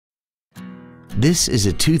This is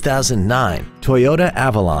a 2009 Toyota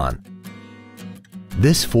Avalon.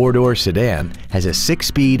 This four-door sedan has a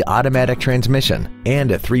 6-speed automatic transmission and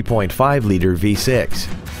a 3.5-liter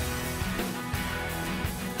V6.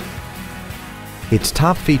 Its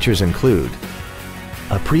top features include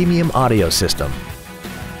a premium audio system,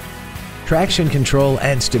 traction control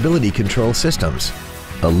and stability control systems,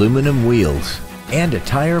 aluminum wheels, and a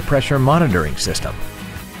tire pressure monitoring system.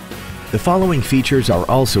 The following features are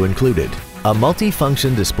also included: a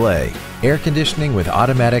multi-function display, air conditioning with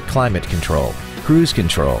automatic climate control, cruise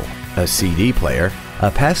control, a CD player, a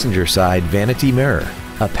passenger side vanity mirror,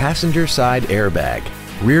 a passenger side airbag,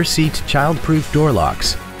 rear seat child-proof door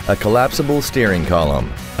locks, a collapsible steering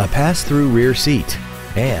column, a pass-through rear seat,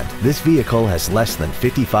 and this vehicle has less than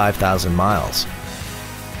 55,000 miles.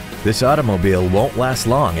 This automobile won't last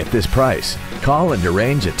long at this price. Call and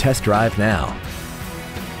arrange a test drive now.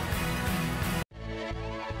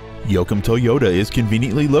 Yoakum Toyota is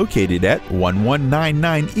conveniently located at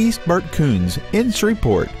 1199 East Bart Coons in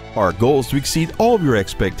Shreveport. Our goal is to exceed all of your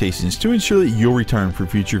expectations to ensure that you'll return for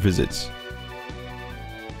future visits.